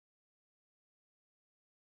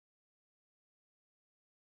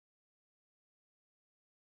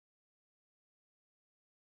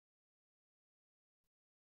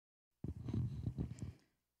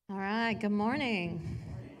All right, good morning.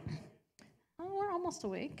 Oh, we're almost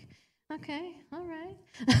awake. Okay, all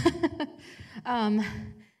right. um,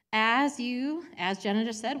 as Jenna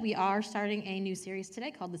just said, we are starting a new series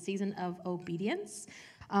today called The Season of Obedience.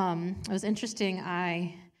 It was interesting.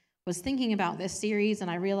 I was thinking about this series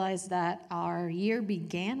and I realized that our year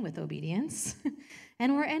began with obedience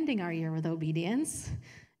and we're ending our year with obedience.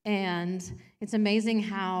 And it's amazing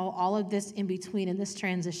how all of this in between in this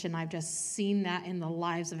transition, I've just seen that in the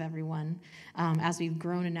lives of everyone as we've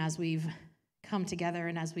grown and as we've come together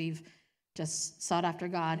and as we've just sought after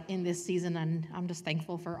God in this season. And I'm just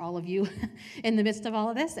thankful for all of you in the midst of all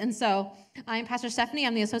of this. And so I'm Pastor Stephanie.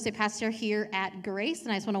 I'm the associate pastor here at Grace.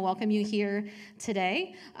 And I just want to welcome you here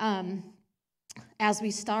today. As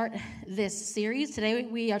we start this series, today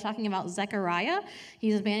we are talking about Zechariah.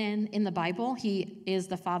 He's a man in the Bible. He is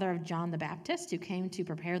the father of John the Baptist, who came to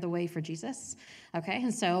prepare the way for Jesus. Okay,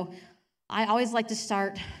 and so I always like to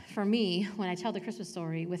start, for me, when I tell the Christmas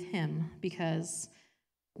story, with him, because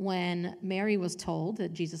when Mary was told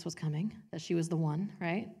that Jesus was coming, that she was the one,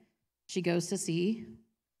 right? She goes to see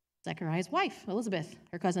Zechariah's wife, Elizabeth,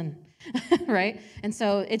 her cousin, right? And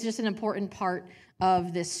so it's just an important part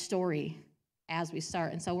of this story as we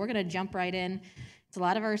start. And so we're going to jump right in. It's a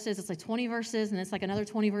lot of verses. It's like 20 verses, and it's like another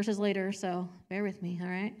 20 verses later, so bear with me, all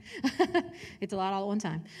right? It's a lot all at one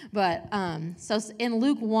time. But so in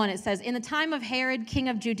Luke 1, it says, "In the time of Herod, king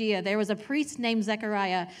of Judea, there was a priest named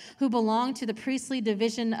Zechariah who belonged to the priestly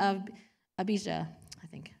division of Abijah."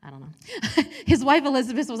 I don't know. His wife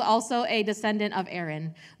Elizabeth was also a descendant of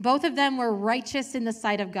Aaron. Both of them were righteous in the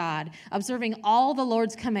sight of God, observing all the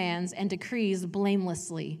Lord's commands and decrees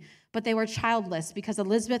blamelessly. But they were childless because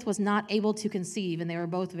Elizabeth was not able to conceive, and they were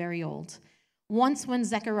both very old. Once when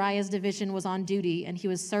Zechariah's division was on duty and he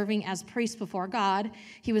was serving as priest before God,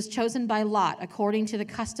 he was chosen by lot, according to the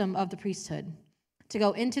custom of the priesthood, to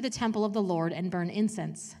go into the temple of the Lord and burn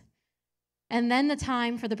incense. And then the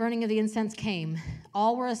time for the burning of the incense came.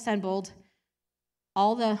 All were assembled.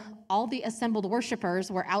 All the assembled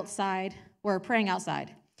worshipers were praying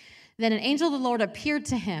outside. Then an angel of the Lord appeared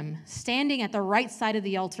to him, standing at the right side of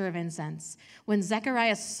the altar of incense. When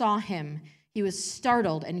Zechariah saw him, he was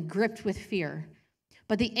startled and gripped with fear.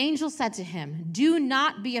 But the angel said to him, "Do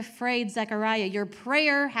not be afraid, Zechariah. Your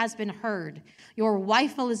prayer has been heard. Your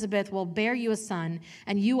wife Elizabeth will bear you a son,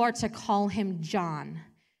 and you are to call him John.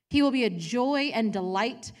 He will be a joy and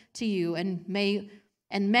delight to you, and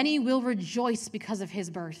many will rejoice because of his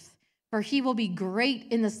birth. For he will be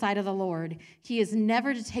great in the sight of the Lord. He is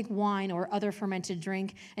never to take wine or other fermented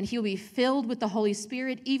drink, and he will be filled with the Holy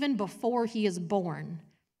Spirit even before he is born.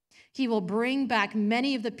 He will bring back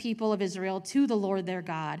many of the people of Israel to the Lord their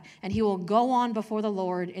God, and he will go on before the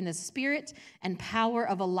Lord in the spirit and power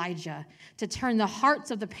of Elijah, to turn the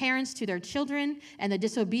hearts of the parents to their children and the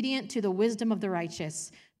disobedient to the wisdom of the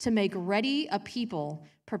righteous, to make ready a people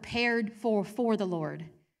prepared for the Lord."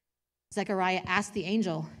 Zechariah asked the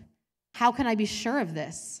angel, "How can I be sure of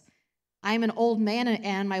this? I am an old man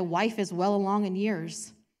and my wife is well along in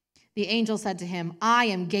years." The angel said to him, "I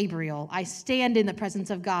am Gabriel. I stand in the presence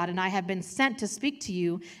of God, and I have been sent to speak to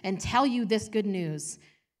you and tell you this good news.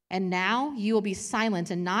 And now you will be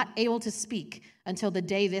silent and not able to speak until the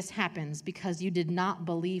day this happens, because you did not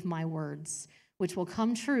believe my words, which will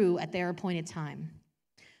come true at their appointed time."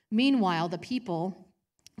 Meanwhile, the people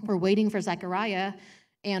were waiting for Zechariah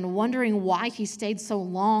and wondering why he stayed so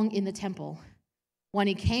long in the temple. When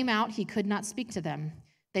he came out, he could not speak to them.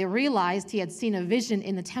 They realized he had seen a vision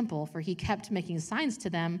in the temple, for he kept making signs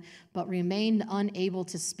to them, but remained unable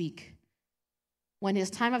to speak. When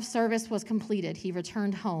his time of service was completed, he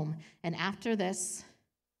returned home, and after this,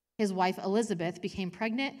 his wife Elizabeth became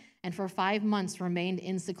pregnant and for 5 months remained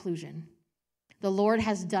in seclusion. "The Lord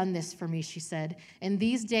has done this for me," she said. "In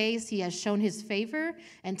these days he has shown his favor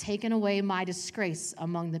and taken away my disgrace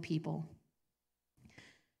among the people."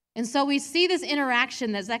 And so we see this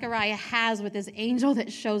interaction that Zechariah has with this angel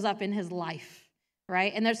that shows up in his life,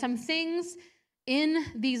 right? And there's some things in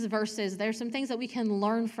these verses, there's some things that we can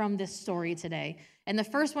learn from this story today. And the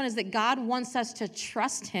first one is that God wants us to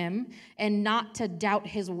trust him and not to doubt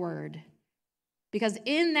his word. Because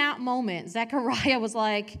in that moment, Zechariah was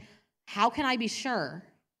like, "How can I be sure?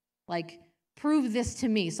 Like, prove this to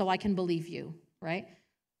me so I can believe you," right?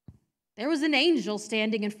 There was an angel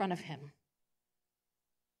standing in front of him.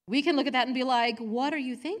 We can look at that and be like, "What are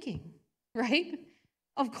you thinking?" Right?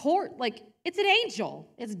 Of course, like, it's an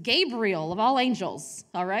angel. It's Gabriel of all angels,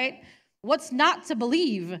 all right? What's not to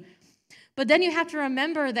believe? But then you have to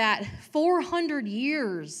remember that 400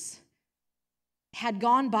 years had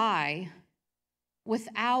gone by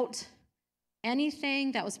without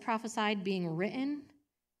anything that was prophesied being written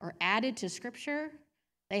or added to Scripture.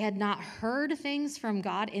 They had not heard things from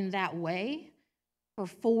God in that way for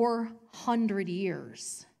 400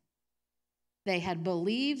 years. They had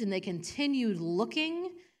believed and they continued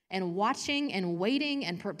looking and watching and waiting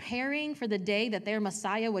and preparing for the day that their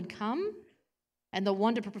Messiah would come and the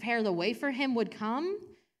one to prepare the way for him would come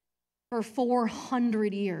for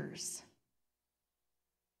 400 years.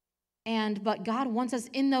 But God wants us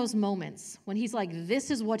in those moments when he's like,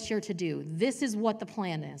 this is what you're to do. This is what the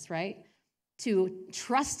plan is, right? To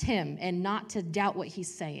trust him and not to doubt what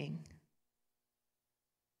he's saying.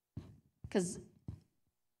 Because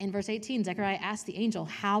in verse 18, Zechariah asked the angel,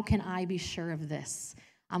 how can I be sure of this?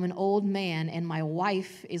 I'm an old man and my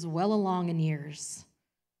wife is well along in years.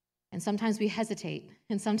 And sometimes we hesitate.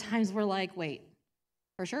 And sometimes we're like, wait,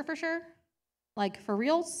 for sure? Like for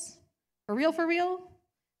reals? For real?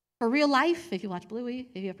 For real life? If you watch Bluey,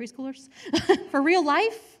 if you have preschoolers. For real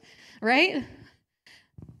life, right?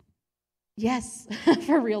 Yes,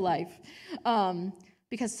 for real life.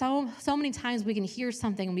 Because so many times we can hear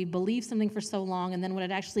something and we believe something for so long, and then when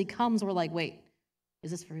it actually comes, we're like, wait,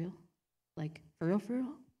 is this for real? Like, for real?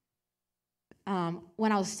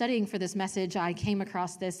 When I was studying for this message, I came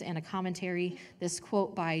across this in a commentary, this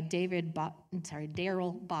quote by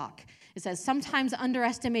Darrell Bach. It says, sometimes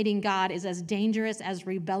underestimating God is as dangerous as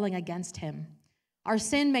rebelling against him. Our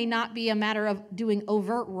sin may not be a matter of doing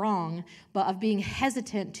overt wrong, but of being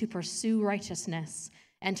hesitant to pursue righteousness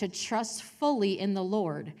and to trust fully in the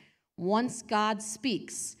Lord. Once God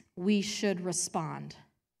speaks, we should respond.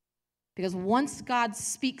 Because once God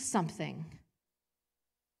speaks something,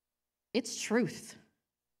 it's truth.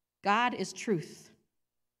 God is truth.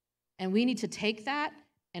 And we need to take that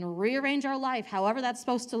and rearrange our life, however that's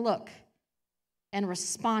supposed to look, and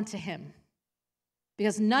respond to him.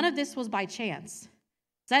 Because none of this was by chance.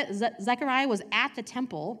 Zechariah was at the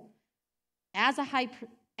temple as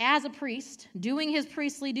a priest, doing his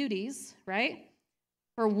priestly duties, right?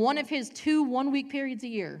 For one of his 2 one-week periods a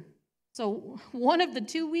year. So one of the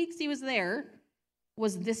 2 weeks he was there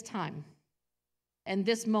was this time and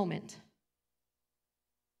this moment.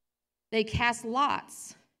 They cast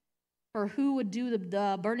lots for who would do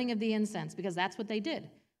the burning of the incense, because that's what they did,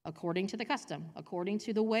 according to the custom, according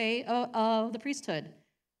to the way of the priesthood.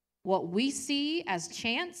 What we see as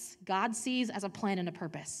chance, God sees as a plan and a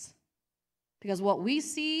purpose. Because what we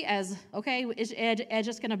see as, okay, it's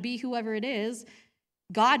just going to be whoever it is,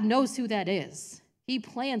 God knows who that is. He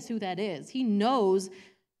plans who that is. He knows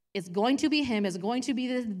it's going to be him, it's going to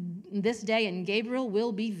be this day, and Gabriel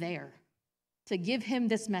will be there to give him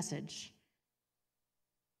this message.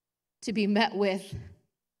 To be met with,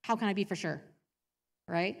 how can I be for sure?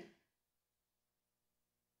 Right?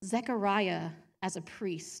 Zechariah, as a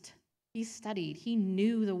priest, he studied, he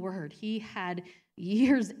knew the word, he had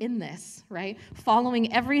years in this, right?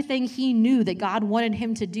 Following everything he knew that God wanted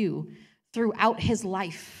him to do throughout his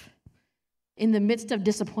life. In the midst of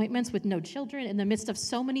disappointments with no children, in the midst of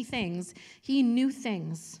so many things, he knew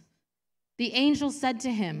things. The angel said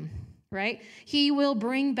to him, right? He will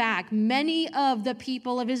bring back many of the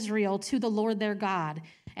people of Israel to the Lord their God,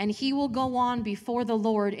 and he will go on before the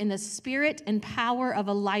Lord in the spirit and power of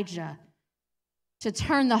Elijah to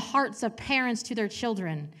turn the hearts of parents to their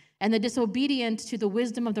children and the disobedient to the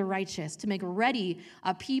wisdom of the righteous, to make ready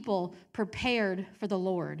a people prepared for the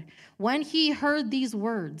Lord. When he heard these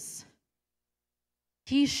words,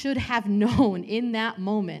 he should have known in that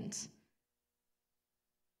moment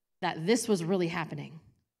that this was really happening.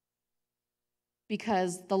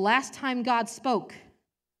 Because the last time God spoke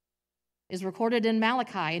is recorded in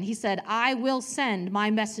Malachi, and he said, I will send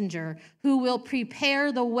my messenger who will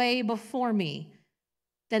prepare the way before me.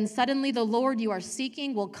 Then suddenly the Lord you are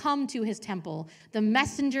seeking will come to his temple. The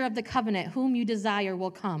messenger of the covenant whom you desire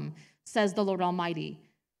will come, says the Lord Almighty.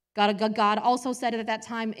 God also said at that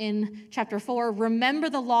time in chapter 4, remember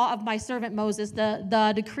the law of my servant Moses,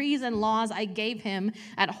 the decrees and laws I gave him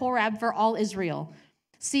at Horeb for all Israel.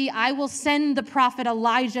 See, I will send the prophet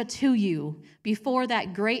Elijah to you before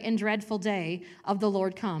that great and dreadful day of the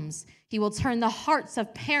Lord comes. He will turn the hearts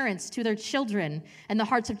of parents to their children and the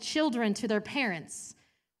hearts of children to their parents,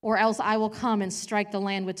 or else I will come and strike the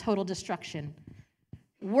land with total destruction.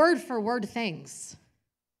 Word for word things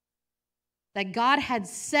that God had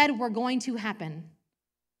said were going to happen.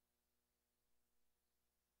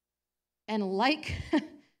 And like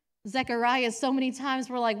Zechariah, so many times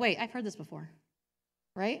we're like, wait, I've heard this before,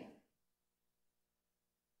 right?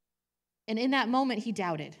 And in that moment, he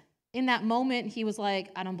doubted. In that moment, he was like,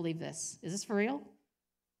 I don't believe this. Is this for real?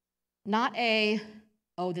 Not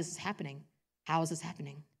oh, this is happening. How is this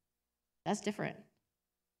happening? That's different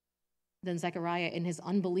than Zechariah in his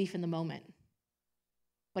unbelief in the moment.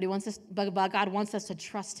 But God wants us to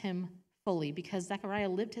trust him fully, because Zechariah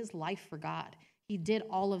lived his life for God. He did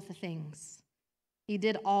all of the things. He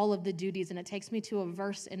did all of the duties. And it takes me to a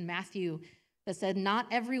verse in Matthew that said, not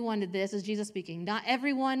everyone, this is Jesus speaking, not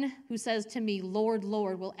everyone who says to me, Lord,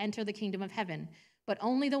 Lord, will enter the kingdom of heaven, but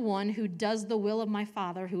only the one who does the will of my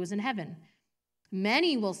Father who is in heaven.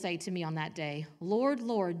 Many will say to me on that day, Lord,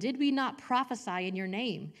 Lord, did we not prophesy in your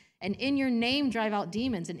name, and in your name drive out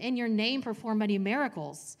demons, and in your name perform many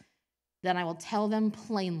miracles? Then I will tell them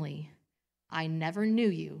plainly, I never knew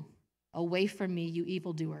you. Away from me, you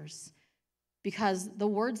evildoers. Because the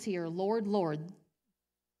words here, Lord, Lord,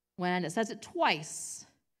 when it says it twice,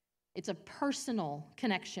 it's a personal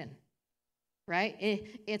connection, right?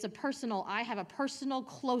 It's a personal, I have a personal,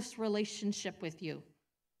 close relationship with you.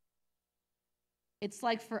 It's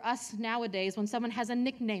like for us nowadays when someone has a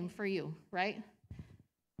nickname for you, right?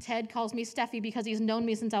 Ted calls me Steffi because he's known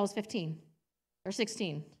me since I was 15 or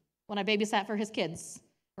 16 when I babysat for his kids,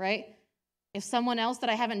 right? If someone else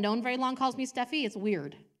that I haven't known very long calls me Steffi, it's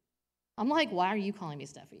weird. I'm like, why are you calling me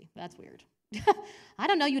Steffi? That's weird. I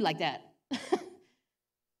don't know you like that.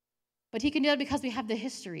 But he can do it because we have the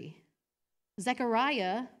history.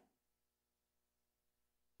 Zechariah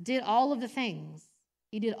did all of the things.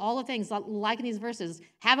 He did all the things like in these verses.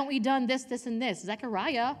 Haven't we done this, this, and this?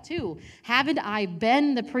 Zechariah, too. Haven't I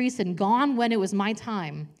been the priest and gone when it was my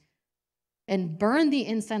time, and burned the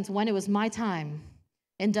incense when it was my time,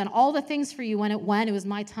 and done all the things for you when it was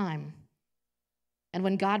my time? And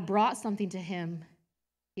when God brought something to him,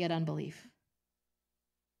 he had unbelief.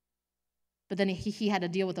 But then he had to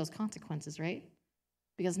deal with those consequences, right?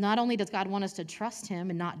 Because not only does God want us to trust him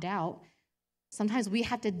and not doubt, sometimes we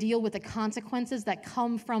have to deal with the consequences that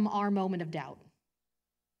come from our moment of doubt.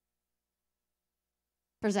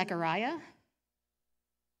 For Zechariah,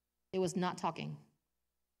 it was not talking.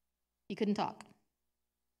 He couldn't talk.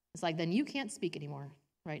 It's like, then you can't speak anymore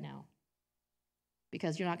right now,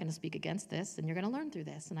 because you're not going to speak against this, and you're going to learn through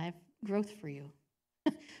this, and I have growth for you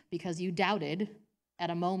because you doubted at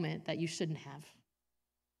a moment that you shouldn't have.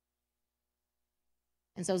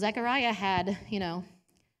 And so Zechariah had,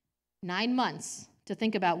 9 months to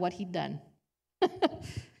think about what he'd done.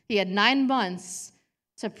 He had 9 months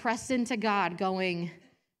to press into God, going,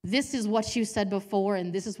 this is what you said before,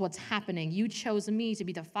 and this is what's happening. You chose me to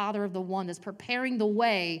be the father of the one that's preparing the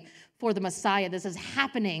way for the Messiah. This is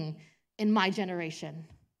happening in my generation.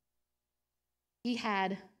 He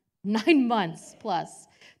had 9 months plus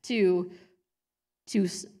to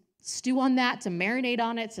stew on that, to marinate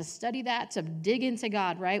on it, to study that, to dig into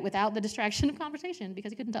God, right? Without the distraction of conversation,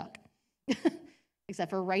 because he couldn't talk. Except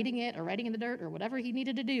for writing it or writing in the dirt or whatever he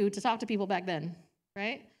needed to do to talk to people back then,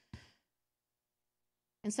 right?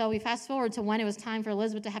 And so we fast forward to when it was time for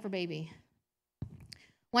Elizabeth to have her baby.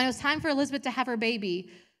 When it was time for Elizabeth to have her baby,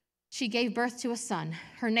 she gave birth to a son.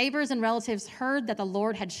 Her neighbors and relatives heard that the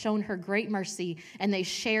Lord had shown her great mercy, and they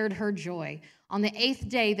shared her joy. On the 8th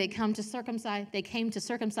day, they came to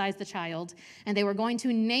circumcise the child, and they were going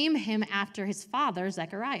to name him after his father,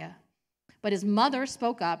 Zechariah. But his mother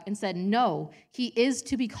spoke up and said, "No, he is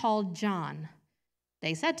to be called John."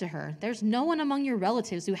 They said to her, "There's no one among your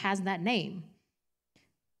relatives who has that name."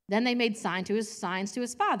 Then they made signs to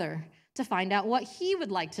his father to find out what he would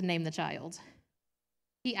like to name the child.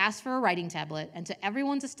 He asked for a writing tablet, and to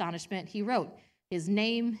everyone's astonishment, he wrote, "His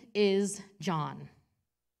name is John."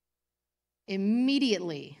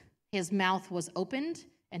 Immediately, his mouth was opened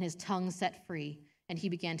and his tongue set free, and he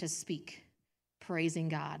began to speak, praising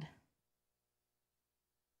God.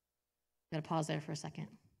 Got to pause there for a second.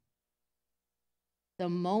 The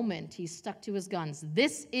moment he stuck to his guns,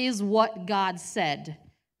 this is what God said.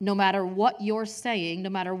 No matter what you're saying, no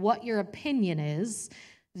matter what your opinion is,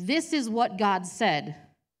 this is what God said.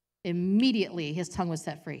 Immediately, his tongue was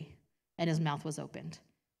set free and his mouth was opened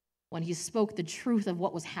when he spoke the truth of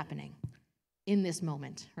what was happening in this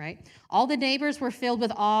moment, right? All the neighbors were filled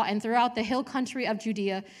with awe, and throughout the hill country of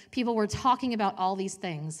Judea, people were talking about all these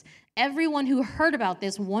things. Everyone who heard about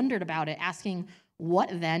this wondered about it, asking,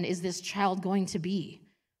 "What then is this child going to be?"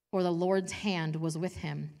 For the Lord's hand was with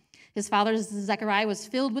him. His father Zechariah was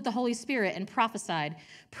filled with the Holy Spirit and prophesied,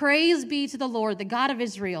 "Praise be to the Lord, the God of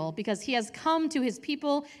Israel, because he has come to his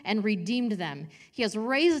people and redeemed them. He has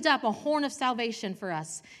raised up a horn of salvation for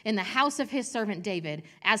us in the house of his servant David,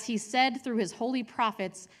 as he said through his holy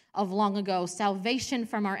prophets of long ago, salvation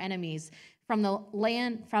from our enemies, from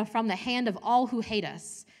the hand of all who hate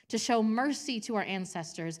us, to show mercy to our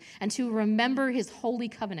ancestors and to remember his holy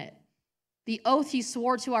covenant. The oath he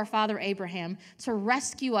swore to our father Abraham, to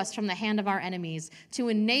rescue us from the hand of our enemies, to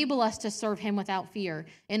enable us to serve him without fear,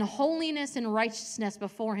 in holiness and righteousness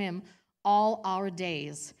before him all our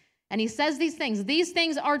days. And he says these things. These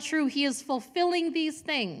things are true. He is fulfilling these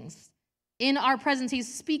things in our presence.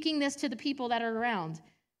 He's speaking this to the people that are around.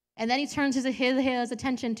 And then he turns his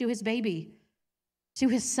attention to his baby, to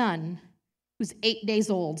his son, who's 8 days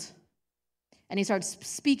old. And he starts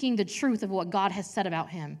speaking the truth of what God has said about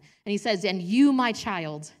him. And he says, and you, my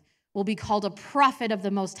child, will be called a prophet of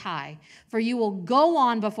the Most High, for you will go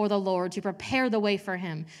on before the Lord to prepare the way for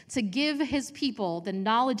him, to give his people the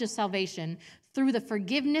knowledge of salvation through the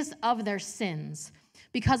forgiveness of their sins,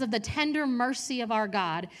 because of the tender mercy of our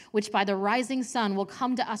God, which by the rising sun will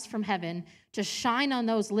come to us from heaven, to shine on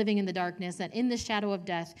those living in the darkness and in the shadow of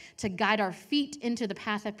death, to guide our feet into the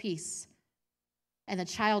path of peace. And the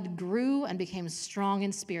child grew and became strong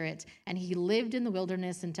in spirit, and he lived in the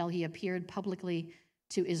wilderness until he appeared publicly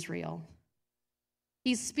to Israel.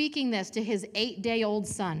 He's speaking this to his 8-day-old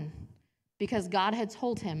son because God had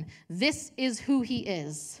told him, this is who he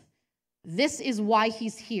is. This is why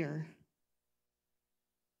he's here.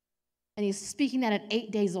 And he's speaking that at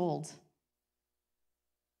 8 days old.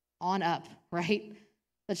 On up, right?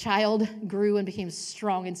 The child grew and became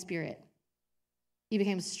strong in spirit. He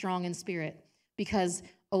became strong in spirit because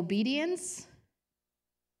obedience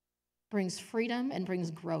brings freedom and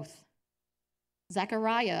brings growth.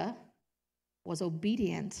 Zechariah was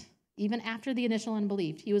obedient even after the initial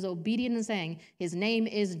unbelief. He was obedient in saying, his name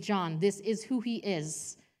is John. This is who he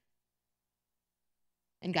is.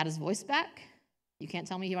 And got his voice back. You can't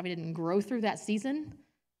tell me he probably didn't grow through that season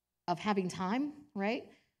of having time, right?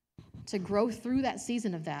 To grow through that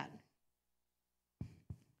season of that.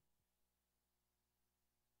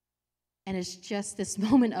 And it's just this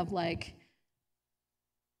moment of like,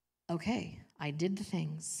 okay, I did the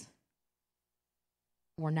things.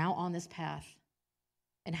 We're now on this path.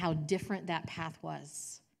 And how different that path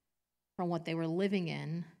was from what they were living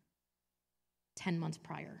in 10 months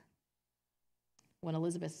prior. When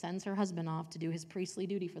Elizabeth sends her husband off to do his priestly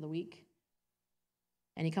duty for the week,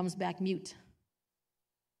 and he comes back mute.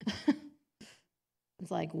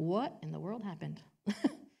 It's like, what in the world happened?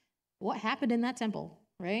 What happened in that temple,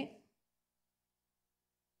 right?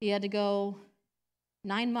 He had to go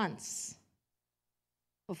 9 months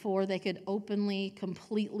before they could openly,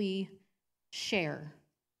 completely share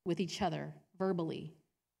with each other verbally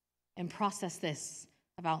and process this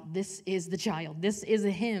about this is the child. This is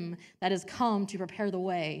him that has come to prepare the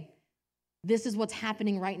way. This is what's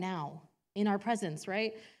happening right now in our presence,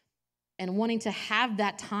 right? And wanting to have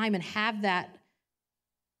that time and have that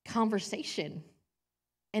conversation.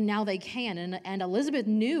 And now they can. And Elizabeth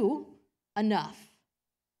knew enough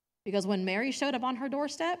because when Mary showed up on her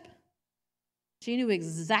doorstep, she knew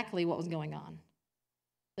exactly what was going on.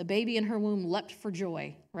 The baby in her womb leapt for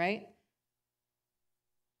joy, right?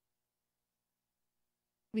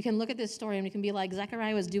 We can look at this story and we can be like,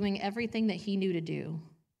 Zechariah was doing everything that he knew to do.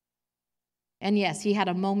 And yes, he had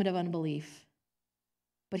a moment of unbelief,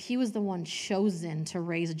 but he was the one chosen to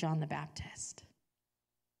raise John the Baptist,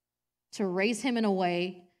 to raise him in a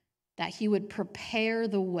way that he would prepare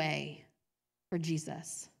the way for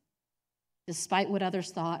Jesus. Despite what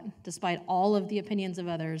others thought, despite all of the opinions of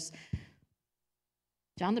others,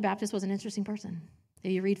 John the Baptist was an interesting person.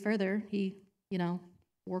 If you read further, he,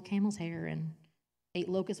 wore camel's hair and ate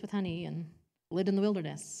locusts with honey and lived in the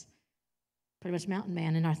wilderness. Pretty much mountain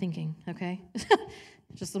man in our thinking, okay?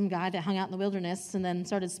 Just some guy that hung out in the wilderness and then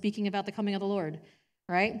started speaking about the coming of the Lord,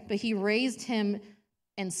 right? But he raised him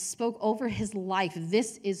and spoke over his life.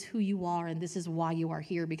 This is who you are and this is why you are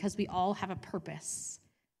here, because we all have a purpose.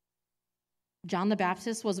 John the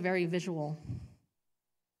Baptist was very visual.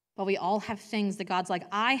 But we all have things that God's like,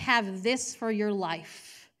 I have this for your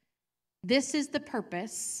life. This is the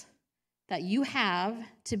purpose that you have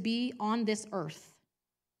to be on this earth.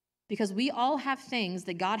 Because we all have things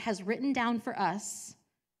that God has written down for us.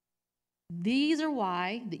 These are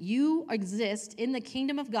why that you exist in the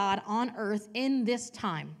kingdom of God on earth in this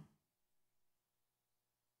time.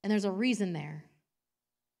 And there's a reason there.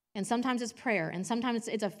 And sometimes it's prayer, and sometimes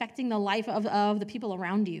it's affecting the life of the people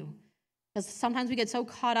around you. Because sometimes we get so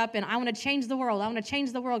caught up in, I want to change the world,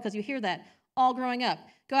 because you hear that all growing up.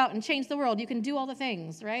 Go out and change the world. You can do all the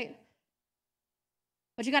things, right?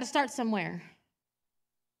 But you got to start somewhere.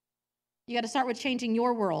 You got to start with changing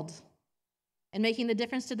your world and making the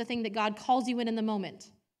difference to the thing that God calls you in the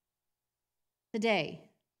moment. Today,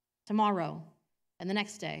 tomorrow, and the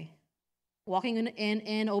next day. Walking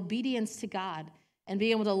in obedience to God and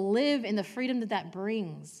being able to live in the freedom that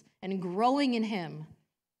brings and growing in Him.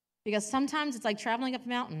 Because sometimes it's like traveling up a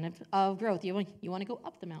mountain of growth. You want to go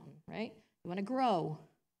up the mountain, right? You want to grow.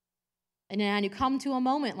 And then you come to a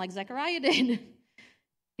moment like Zechariah did.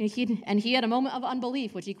 And he had a moment of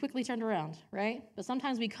unbelief, which he quickly turned around, right? But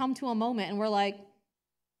sometimes we come to a moment and we're like,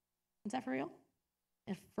 is that for real?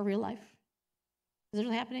 Is for real life? Is it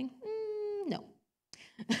really happening? No.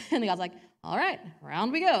 And God's like, all right,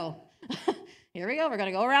 around we go. Here we go. We're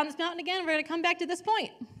going to go around this mountain again. We're going to come back to this point.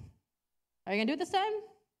 Are you going to do it this time?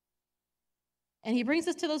 And he brings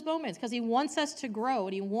us to those moments because he wants us to grow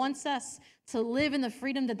and he wants us to live in the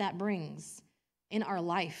freedom that that brings in our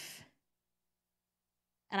life.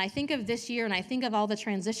 And I think of this year and I think of all the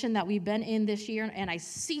transition that we've been in this year, and I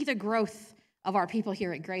see the growth of our people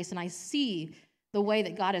here at Grace, and I see the way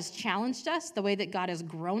that God has challenged us, the way that God has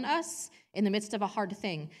grown us in the midst of a hard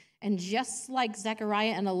thing. And just like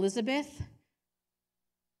Zechariah and Elizabeth,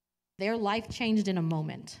 their life changed in a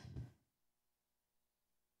moment.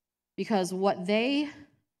 Because what they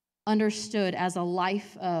understood as a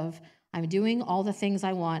life of, I'm doing all the things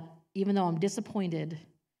I want, even though I'm disappointed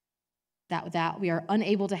that we are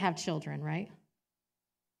unable to have children, right?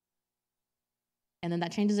 And then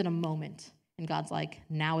that changes in a moment. And God's like,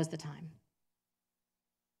 now is the time.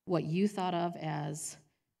 What you thought of as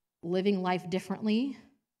living life differently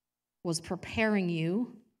was preparing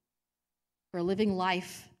you for living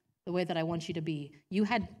life the way that I want you to be. You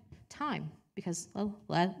had time because, well,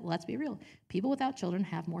 let's be real. People without children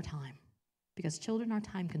have more time because children are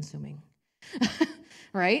time consuming,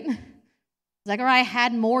 right? Zechariah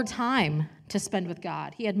had more time to spend with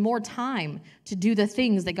God. He had more time to do the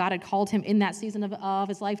things that God had called him in that season of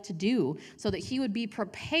his life to do so that he would be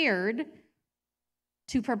prepared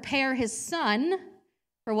to prepare his son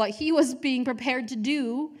for what he was being prepared to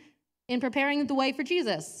do in preparing the way for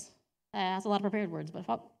Jesus. That's a lot of prepared words, but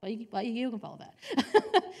you can follow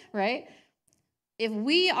that, right? If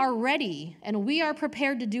we are ready and we are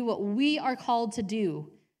prepared to do what we are called to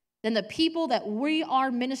do, then the people that we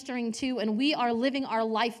are ministering to and we are living our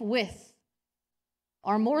life with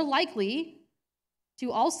are more likely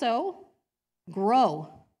to also grow.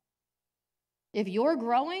 If you're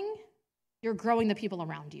growing the people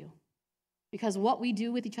around you. Because what we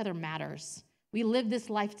do with each other matters. We live this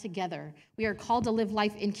life together. We are called to live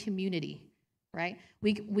life in community, right?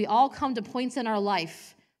 We all come to points in our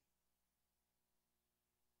life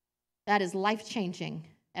that is life-changing,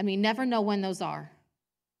 and we never know when those are.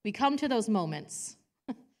 We come to those moments.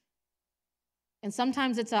 And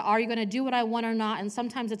sometimes it's are you going to do what I want or not? And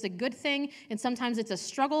sometimes it's a good thing, and sometimes it's a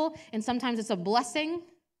struggle, and sometimes it's a blessing.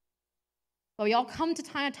 But we all come to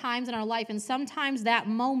times in our life, and sometimes that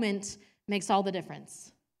moment makes all the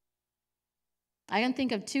difference. I can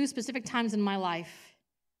think of 2 specific times in my life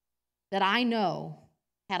that I know,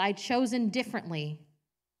 had I chosen differently,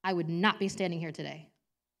 I would not be standing here today.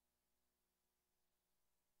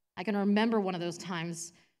 I can remember one of those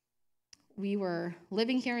times. We were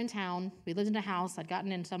living here in town. We lived in a house. I'd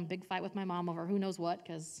gotten in some big fight with my mom over who knows what,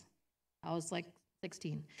 because I was like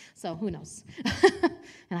 16. So who knows?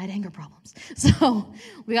 And I had anger problems. So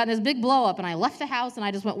we got in this big blow up, and I left the house, and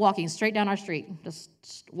I just went walking straight down our street. Just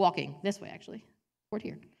walking this way, actually.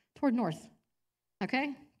 Toward north. Okay?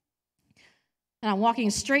 And I'm walking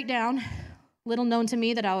straight down. Little known to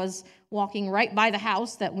me that I was walking right by the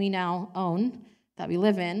house that we now own, that we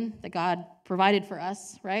live in, that God provided for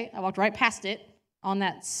us, right? I walked right past it on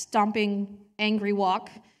that stomping, angry walk,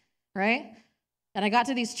 right? And I got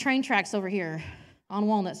to these train tracks over here on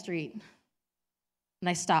Walnut Street, and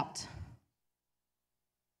I stopped.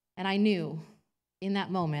 And I knew in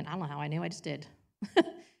that moment, I don't know how I knew, I just did.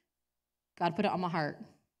 God put it on my heart.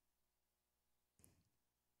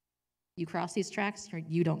 You cross these tracks, or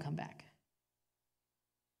you don't come back.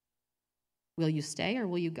 Will you stay or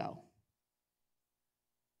will you go?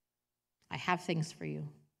 I have things for you.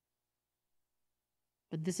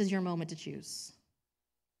 But this is your moment to choose.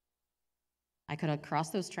 I could have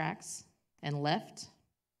crossed those tracks and left,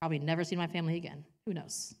 probably never seen my family again. Who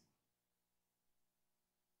knows?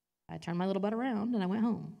 I turned my little butt around and I went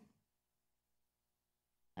home.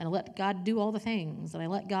 And I let God do all the things, and I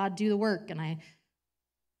let God do the work, and I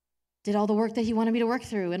did all the work that he wanted me to work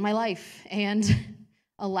through in my life, and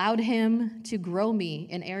allowed him to grow me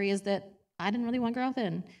in areas that I didn't really want growth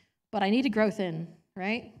in, but I needed growth in,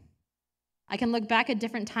 right? I can look back at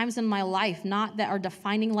different times in my life, not that are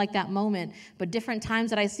defining like that moment, but different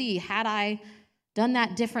times that I see, had I done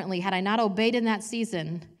that differently, had I not obeyed in that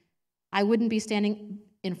season, I wouldn't be standing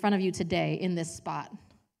in front of you today in this spot.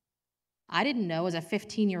 I didn't know as a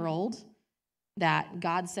 15-year-old that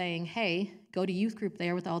God's saying, hey, go to youth group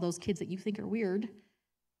there with all those kids that you think are weird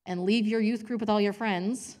and leave your youth group with all your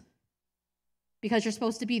friends because you're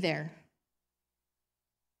supposed to be there.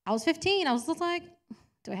 I was 15. I was just like,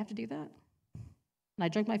 do I have to do that? And I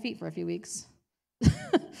dragged my feet for a few weeks.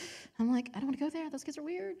 I'm like, I don't want to go there. Those kids are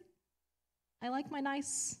weird. I like my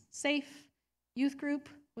nice, safe youth group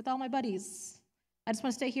with all my buddies. I just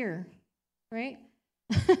want to stay here, right?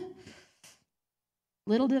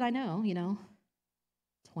 Little did I know,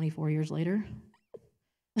 24 years later,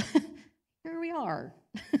 here we are.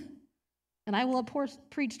 And I will have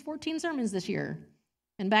preached 14 sermons this year.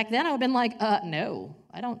 And back then I would have been like, no,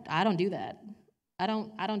 I don't do that. I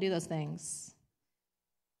don't do those things.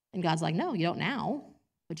 And God's like, no, you don't now,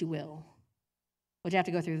 but you will. But you have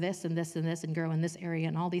to go through this and this and this and grow in this area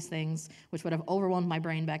and all these things, which would have overwhelmed my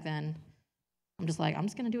brain back then. I'm just like, I'm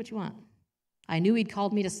just going to do what you want. I knew he'd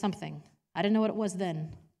called me to something. I didn't know what it was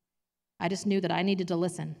then. I just knew that I needed to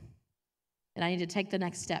listen. And I needed to take the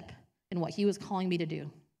next step in what he was calling me to do.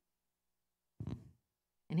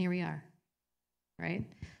 And here we are, right?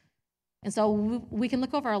 And so we can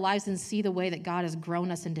look over our lives and see the way that God has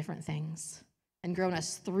grown us in different things and grown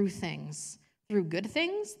us through things, through good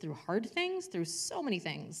things, through hard things, through so many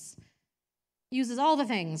things. He uses all the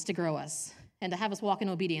things to grow us and to have us walk in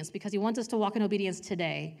obedience because he wants us to walk in obedience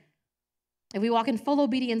today. If we walk in full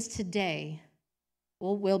obedience today,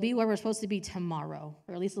 we'll be where we're supposed to be tomorrow,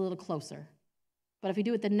 or at least a little closer. But if we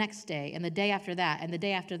do it the next day, and the day after that, and the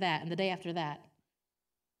day after that, and the day after that,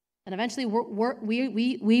 then eventually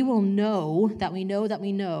we will know that we know that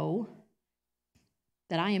we know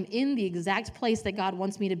that I am in the exact place that God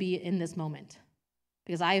wants me to be in this moment,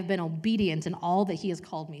 because I have been obedient in all that he has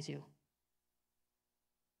called me to.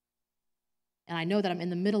 And I know that I'm in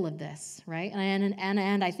the middle of this, right?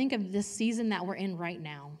 And I think of this season that we're in right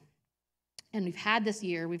now. And we've had this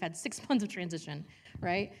year, we've had 6 months of transition,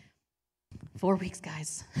 right? 4 weeks,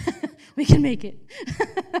 guys. We can make it.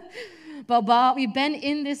 But we've been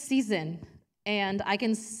in this season, and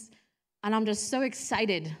I'm just so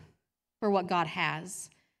excited for what God has.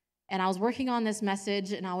 And I was working on this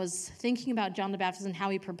message, and I was thinking about John the Baptist and how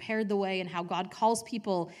he prepared the way and how God calls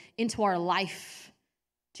people into our life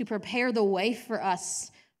to prepare the way for us,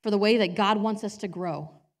 for the way that God wants us to grow.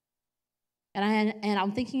 And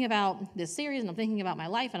I'm thinking about this series, and I'm thinking about my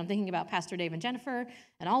life, and I'm thinking about Pastor Dave and Jennifer,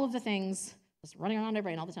 and all of the things just running around my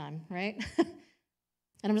brain all the time, right?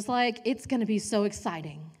 And I'm just like, it's going to be so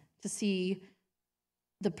exciting to see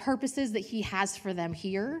the purposes that he has for them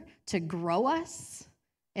here to grow us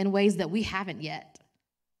in ways that we haven't yet,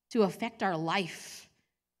 to affect our life,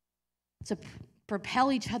 to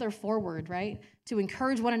propel each other forward, right? To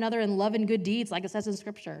encourage one another in love and good deeds, like it says in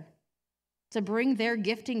Scripture. To bring their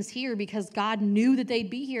giftings here because God knew that they'd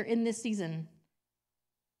be here in this season.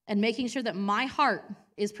 And making sure that my heart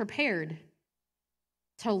is prepared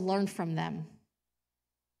to learn from them.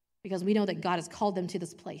 Because we know that God has called them to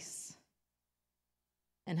this place.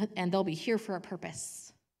 And they'll be here for a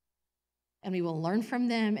purpose. And we will learn from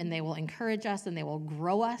them, and they will encourage us, and they will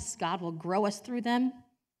grow us. God will grow us through them.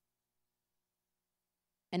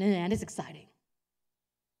 And in the end, it's exciting.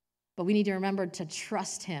 But we need to remember to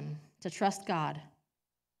trust him, to trust God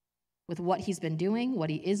with what he's been doing, what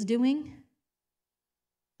he is doing,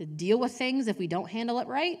 to deal with things if we don't handle it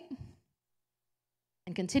right,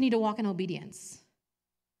 and continue to walk in obedience,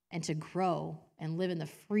 and to grow and live in the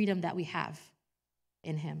freedom that we have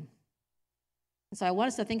in him. And so I want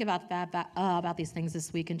us to think about that, about these things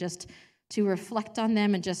this week, and just to reflect on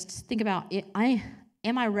them and just think about it.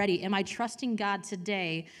 Am I ready? Am I trusting God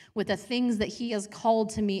today with the things that he has called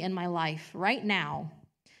to me in my life right now?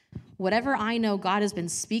 Whatever I know God has been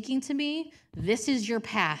speaking to me, this is your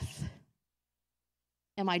path.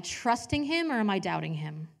 Am I trusting him or am I doubting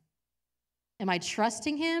him? Am I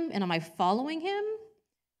trusting him and am I following him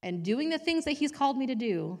and doing the things that he's called me to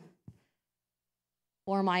do?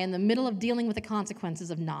 Or am I in the middle of dealing with the consequences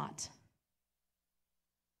of not?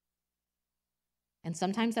 And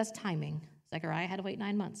sometimes that's timing. Zechariah had to wait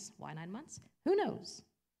 9 months. Why 9 months? Who knows?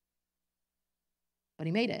 But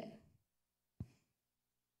he made it.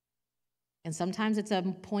 And sometimes it's a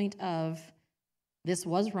point of, this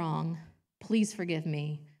was wrong. Please forgive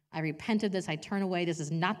me. I repent of this. I turn away. This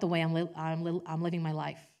is not the way I'm living my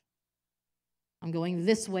life. I'm going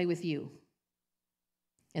this way with you.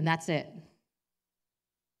 And that's it.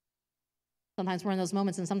 Sometimes we're in those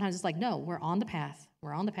moments, and sometimes it's like, no, we're on the path.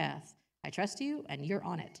 We're on the path. I trust you, and you're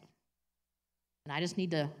on it. And I just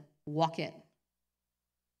need to walk it.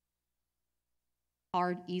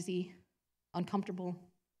 Hard, easy, uncomfortable,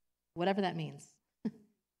 whatever that means.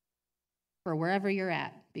 For wherever you're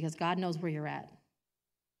at, because God knows where you're at.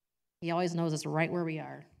 He always knows us right where we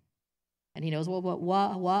are. And he knows what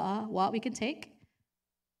we can take.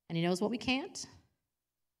 And he knows what we can't.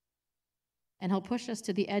 And he'll push us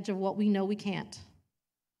to the edge of what we know we can't.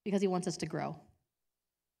 Because he wants us to grow.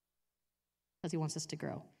 Because he wants us to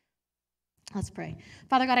grow. Let's pray.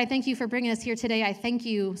 Father God, I thank you for bringing us here today. I thank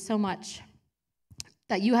you so much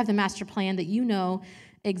that you have the master plan, that you know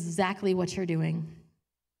exactly what you're doing,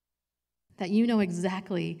 that you know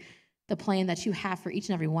exactly the plan that you have for each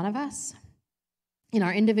and every one of us in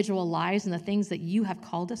our individual lives and the things that you have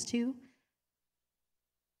called us to,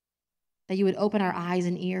 that you would open our eyes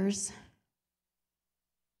and ears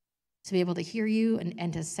to be able to hear you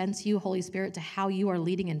and to sense you, Holy Spirit, to how you are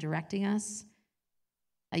leading and directing us,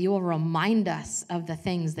 that you will remind us of the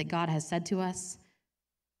things that God has said to us,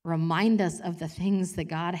 remind us of the things that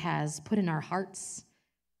God has put in our hearts,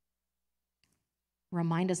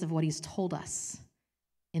 remind us of what he's told us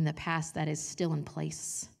in the past that is still in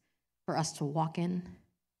place for us to walk in.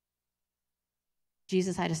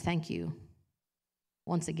 Jesus, I just thank you.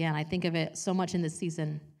 Once again, I think of it so much in this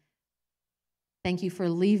season. Thank you for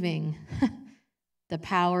leaving the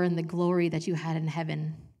power and the glory that you had in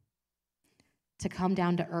heaven to come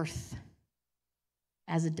down to earth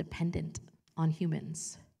as a dependent on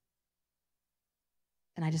humans.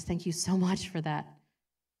 And I just thank you so much for that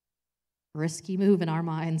risky move in our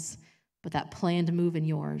minds, but that planned move in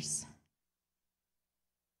yours.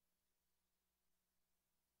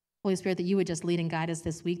 Holy Spirit, that you would just lead and guide us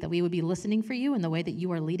this week, that we would be listening for you in the way that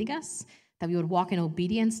you are leading us, that we would walk in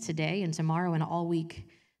obedience today and tomorrow and all week,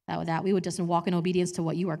 that we would just walk in obedience to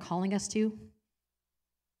what you are calling us to,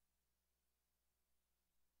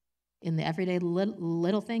 in the everyday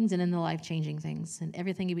little things and in the life-changing things and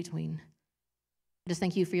everything in between. I just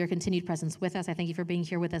thank you for your continued presence with us. I thank you for being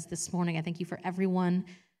here with us this morning. I thank you for everyone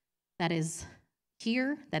that is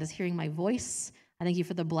here, that is hearing my voice. I thank you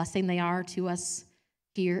for the blessing they are to us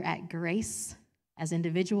here at Grace, as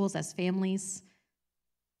individuals, as families,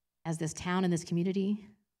 as this town and this community.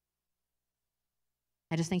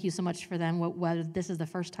 I just thank you so much for them, whether this is the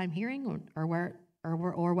first time hearing or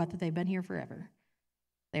whether they've been here forever.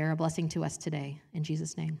 They are a blessing to us today. In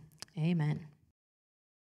Jesus' name, amen.